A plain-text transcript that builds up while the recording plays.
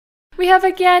we have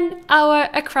again our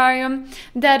aquarium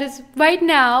that is right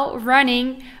now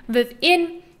running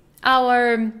within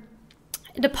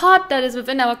the pod that is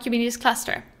within our Kubernetes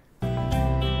cluster.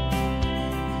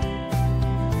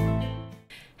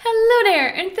 Hello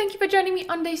there, and thank you for joining me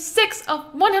on day 6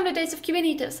 of 100 Days of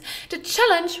Kubernetes, the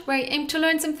challenge where I aim to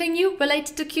learn something new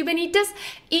related to Kubernetes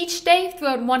each day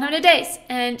throughout 100 days.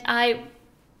 And I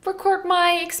record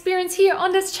my experience here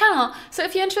on this channel, so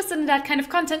if you're interested in that kind of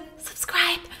content,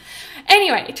 subscribe.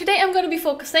 Anyway, today I'm going to be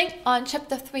focusing on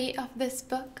chapter 3 of this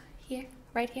book here.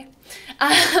 Right here,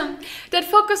 that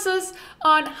focuses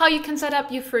on how you can set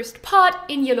up your first pod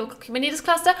in your local Kubernetes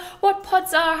cluster, what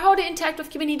pods are, how they interact with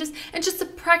Kubernetes, and just the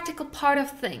practical part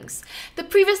of things. The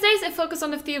previous days I focused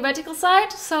on the theoretical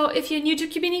side, so if you're new to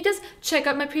Kubernetes, check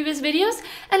out my previous videos,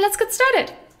 and let's get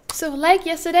started. So like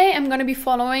yesterday, I'm going to be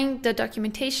following the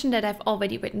documentation that I've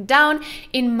already written down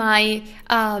in my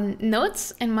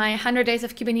notes, in my 100 Days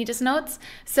of Kubernetes notes.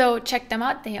 So check them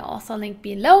out. They are also linked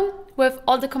below with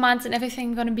all the commands and everything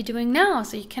I'm going to be doing now.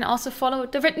 So you can also follow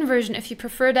the written version if you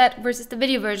prefer that versus the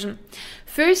video version.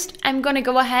 First, I'm going to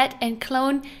go ahead and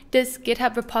clone this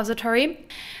GitHub repository,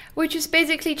 which is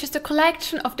basically just a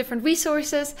collection of different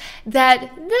resources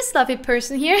that this lovely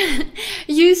person here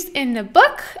used in the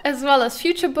book, as well as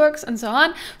future books and so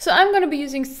on. So I'm going to be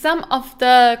using some of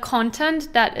the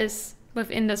content that is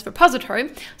within this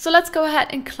repository. So let's go ahead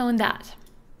and clone that.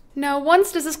 Now,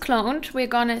 once this is cloned, we're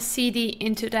going to cd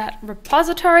into that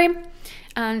repository.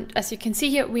 And as you can see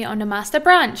here, we're on the master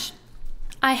branch.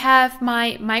 I have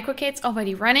my micro-k8s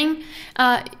already running.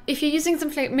 If you're using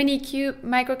something like Minikube,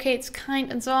 micro-k8s,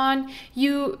 kind, and so on,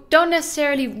 you don't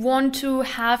necessarily want to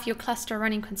have your cluster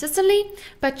running consistently,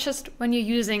 but just when you're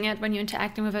using it, when you're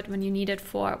interacting with it, when you need it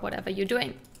for whatever you're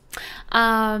doing.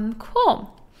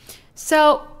 Cool.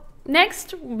 So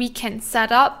next, we can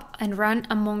set up and run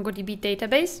a MongoDB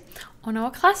database on our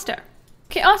cluster.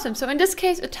 Okay, awesome. So in this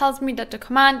case, it tells me that the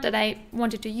command that I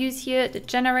wanted to use here, the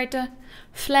generator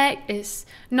flag, is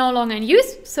no longer in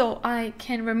use. So I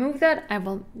can remove that.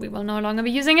 We will no longer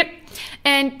be using it.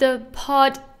 And the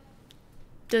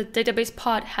database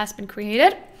pod has been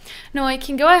created. Now I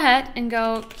can go ahead and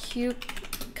go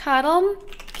kubectl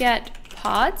get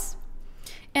pods.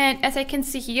 And as I can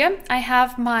see here, I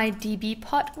have my DB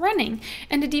pod running.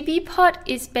 And the DB pod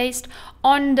is based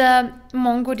on the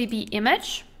MongoDB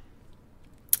image,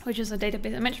 which is a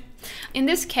database image. In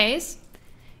this case,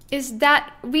 is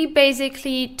that we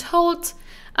basically told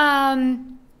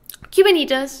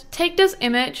Kubernetes, take this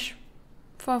image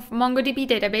for MongoDB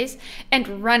database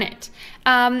and run it,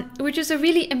 which is a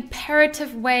really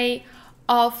imperative way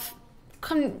of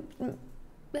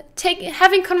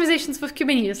having conversations with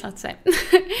Kubernetes, let's say.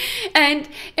 And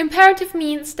imperative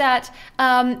means that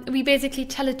we basically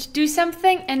tell it to do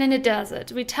something and then it does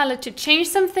it. We tell it to change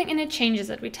something and it changes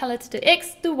it. We tell it to do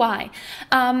X, do Y.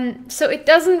 So it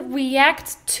doesn't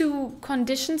react to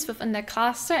conditions within the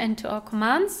cluster and to our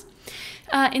commands.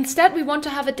 Instead, we want to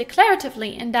have it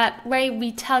declaratively. In that way,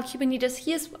 we tell Kubernetes,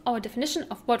 here's our definition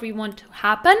of what we want to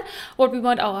happen, what we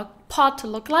want our pod to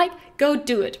look like, go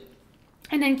do it.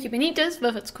 And then Kubernetes,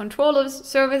 with its controllers,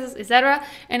 services, etc.,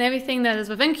 and everything that is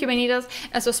within Kubernetes,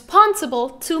 is responsible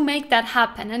to make that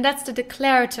happen. And that's the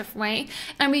declarative way.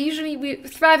 And we're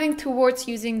thriving towards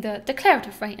using the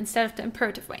declarative way instead of the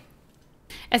imperative way.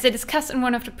 As I discussed in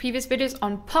one of the previous videos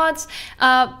on pods,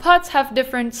 pods have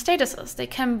different statuses. They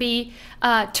can be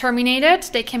terminated,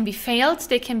 they can be failed,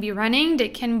 they can be running, they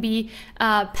can be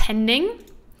pending.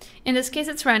 In this case,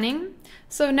 it's running.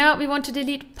 So now we want to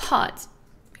delete pods.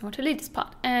 I want to delete this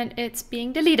pod, and it's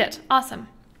being deleted. Awesome.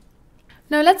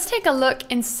 Now let's take a look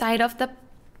inside of the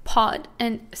pod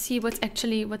and see what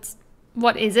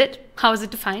is it? How is it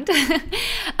defined?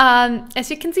 As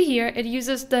you can see here, it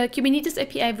uses the Kubernetes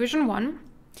API version 1,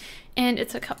 and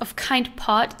it's of kind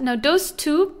pod. Now those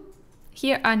two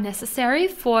here are necessary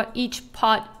for each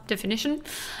pod definition.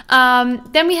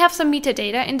 Then we have some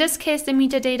metadata. In this case, the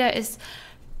metadata is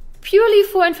purely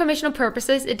for informational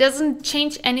purposes. It doesn't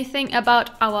change anything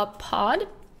about our pod.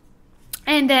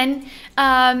 And then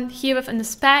here within the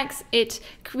specs, it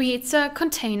creates a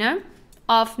container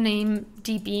of name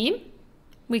DB.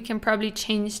 We can probably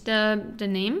change the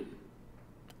name,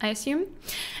 I assume.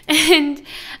 And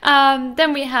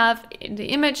then we have the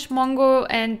image Mongo,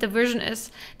 and the version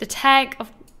is the tag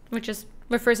of which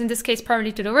refers in this case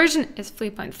probably to the version is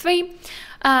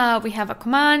 3.3. We have a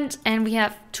command, and we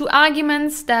have 2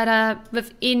 arguments that are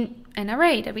within an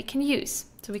array that we can use.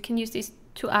 So we can use these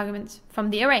 2 arguments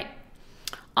from the array.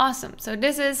 Awesome. So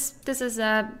this is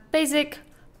a basic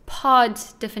pod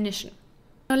definition.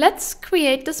 Now let's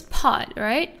create this pod,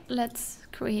 right? Let's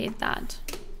create that.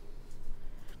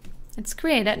 It's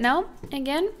created now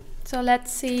again. So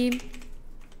let's see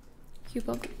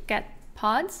kubectl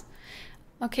pods.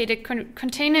 Okay, the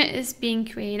container is being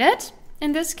created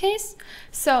in this case.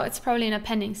 So it's probably in a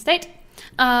pending state.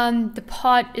 The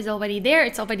pod is already there.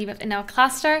 It's already within our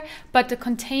cluster, but the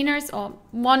containers, or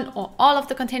one or all of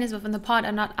the containers within the pod,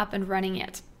 are not up and running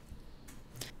yet.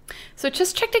 So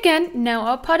just checked again. Now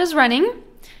our pod is running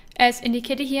as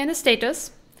indicated here in the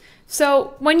status.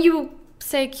 So when you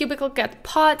say kubectl get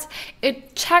pods,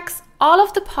 it checks all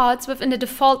of the pods within the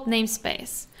default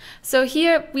namespace. So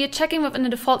here we are checking within the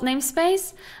default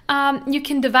namespace. You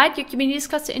can divide your Kubernetes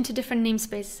cluster into different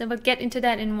namespaces, and we'll get into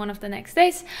that in one of the next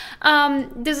days.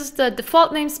 This is the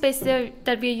default namespace there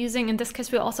that we're using. In this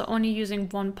case, we're also only using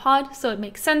one pod, so it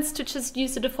makes sense to just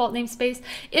use the default namespace.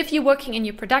 If you're working in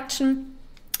your production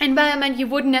environment, you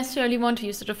wouldn't necessarily want to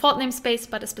use the default namespace,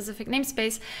 but a specific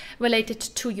namespace related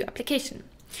to your application.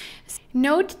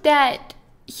 Note that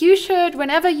you should,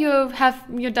 whenever you're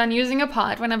done using a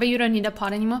pod, whenever you don't need a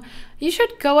pod anymore, you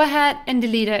should go ahead and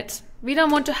delete it. We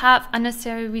don't want to have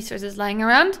unnecessary resources lying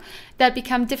around that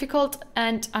become difficult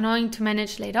and annoying to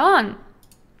manage later on.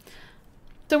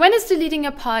 So when it's deleting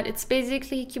a pod, it's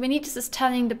basically Kubernetes is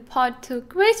telling the pod to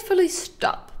gracefully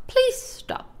stop. Please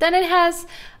stop. Then it has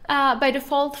by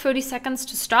default 30 seconds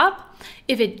to stop.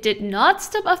 If it did not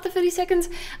stop after 30 seconds,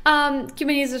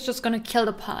 Kubernetes is just going to kill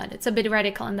the pod. It's a bit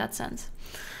radical in that sense.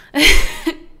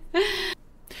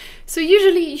 So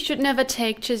usually you should never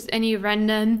take just any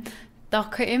random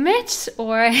Docker image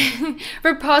or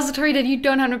repository that you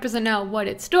don't 100% know what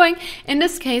it's doing. In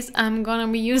this case, I'm gonna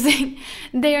be using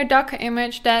their Docker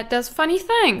image that does funny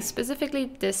things,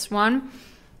 specifically this one,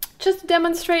 just to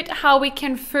demonstrate how we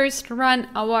can first run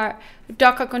our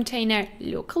Docker container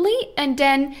locally and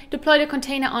then deploy the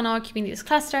container on our Kubernetes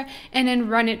cluster and then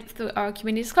run it through our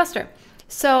Kubernetes cluster.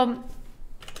 So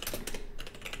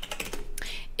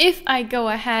if I go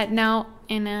ahead now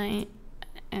and I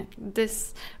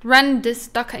run this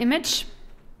Docker image,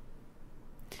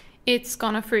 it's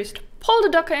gonna first pull the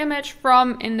Docker image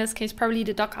from, in this case, probably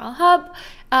the Docker hub,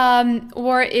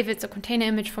 or if it's a container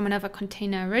image from another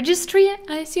container registry,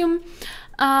 I assume.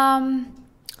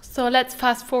 So let's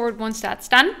fast forward once that's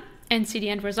done and see the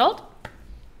end result.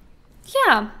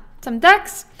 Yeah, some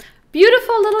ducks,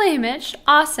 beautiful little image,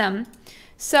 awesome.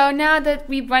 So now that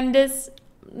we run this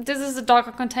is a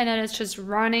Docker container that's just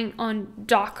running on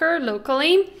Docker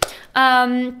locally.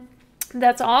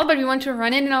 That's all, but we want to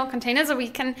run it in our container so we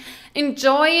can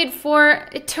enjoy it for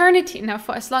eternity, now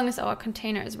for as long as our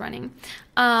container is running.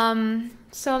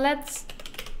 So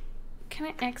can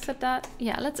I exit that?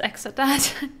 Yeah, let's exit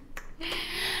that.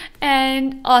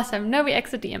 And awesome, now we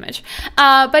exit the image.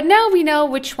 But now we know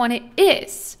which one it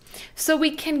is. So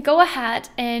we can go ahead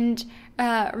and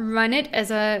run it as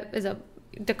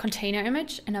the container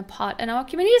image in a pod in our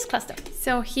Kubernetes cluster.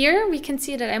 So here we can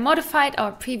see that I modified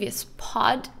our previous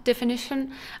pod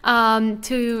definition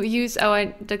to use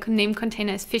the name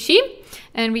container as fishy,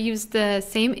 and we use the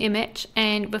same image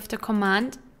and with the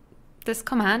this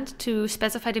command to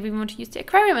specify that we want to use the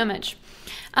aquarium image.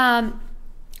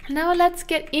 Now let's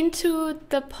get into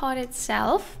the pod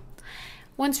itself.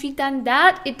 Once we've done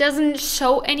that, it doesn't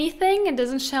show anything. It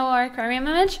doesn't show our aquarium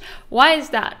image. Why is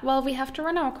that? Well, we have to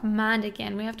run our command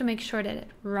again. We have to make sure that it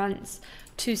runs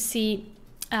to see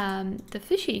the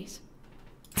fishies.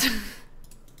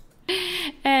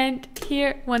 And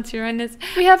here, once you run this,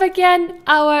 we have again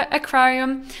our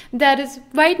aquarium that is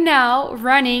right now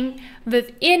running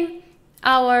within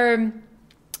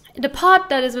the pod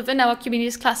that is within our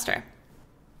Kubernetes cluster.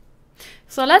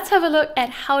 So let's have a look at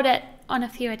how that on a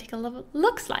theoretical level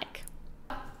looks like.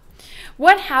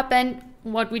 What happened,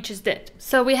 what we just did.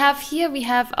 So we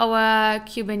have our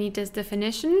Kubernetes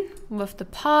definition with the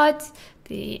pods,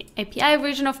 the API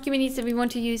version of Kubernetes that we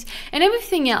want to use, and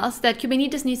everything else that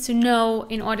Kubernetes needs to know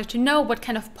in order to know what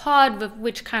kind of pod with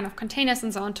which kind of containers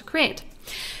and so on to create.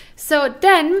 So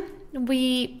then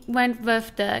we went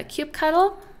with the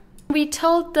kubectl. We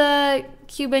told the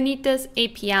Kubernetes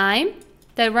API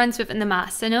that runs within the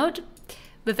master node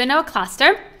within our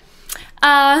cluster.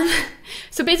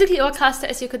 So basically our cluster,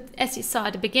 as you saw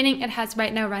at the beginning, it has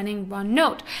right now running one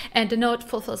node, and the node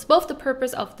fulfills both the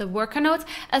purpose of the worker nodes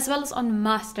as well as on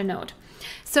master node.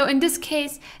 So in this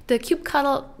case, the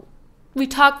kubectl, we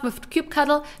talk with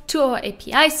kubectl to our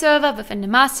API server within the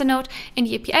master node, and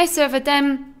the API server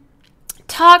then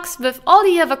talks with all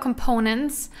the other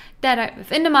components that are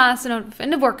within the master node, within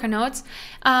the worker nodes,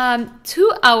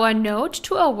 to our node,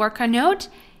 to our worker node,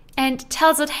 and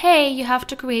tells it, hey, you have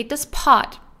to create this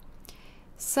pod.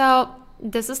 So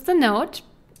this is the node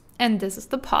and this is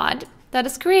the pod. that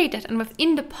is created. And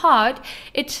within the pod,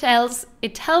 it tells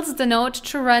the node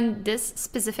to run this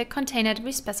specific container that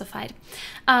we specified.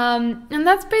 And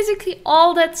that's basically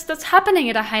all that's happening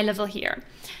at a high level here.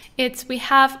 We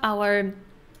have our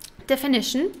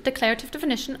definition, declarative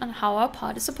definition on how our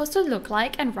pod is supposed to look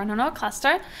like and run on our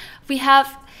cluster. We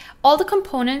have all the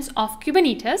components of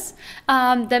Kubernetes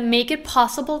that make it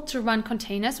possible to run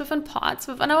containers within pods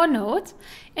within our node.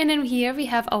 And then here we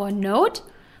have our node,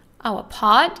 our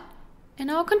pod, and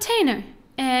our container.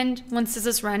 And once this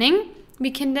is running,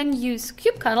 we can then use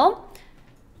kubectl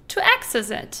to access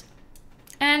it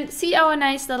and see our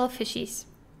nice little fishies.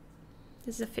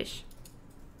 This is a fish.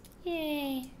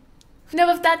 Yay!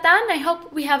 Now with that done, I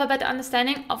hope we have a better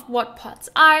understanding of what pods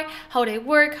are, how they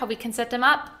work, how we can set them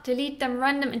up, delete them,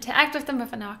 run them, interact with them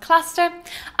within our cluster.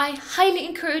 I highly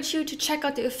encourage you to check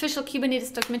out the official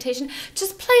Kubernetes documentation.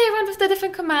 Just play around with the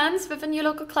different commands within your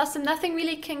local cluster. Nothing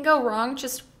really can go wrong.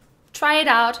 Just try it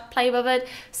out, play with it,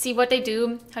 see what they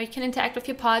do, how you can interact with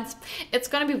your pods. It's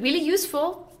going to be really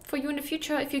useful for you in the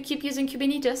future if you keep using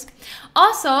Kubernetes.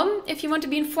 Also, if you want to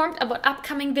be informed about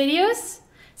upcoming videos,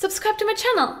 subscribe to my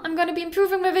channel. I'm going to be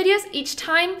improving my videos each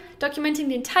time, documenting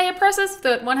the entire process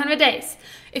throughout 100 days.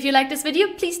 If you like this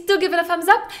video, please do give it a thumbs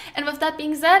up. And with that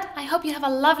being said, I hope you have a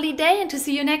lovely day and to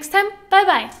see you next time. Bye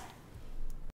bye.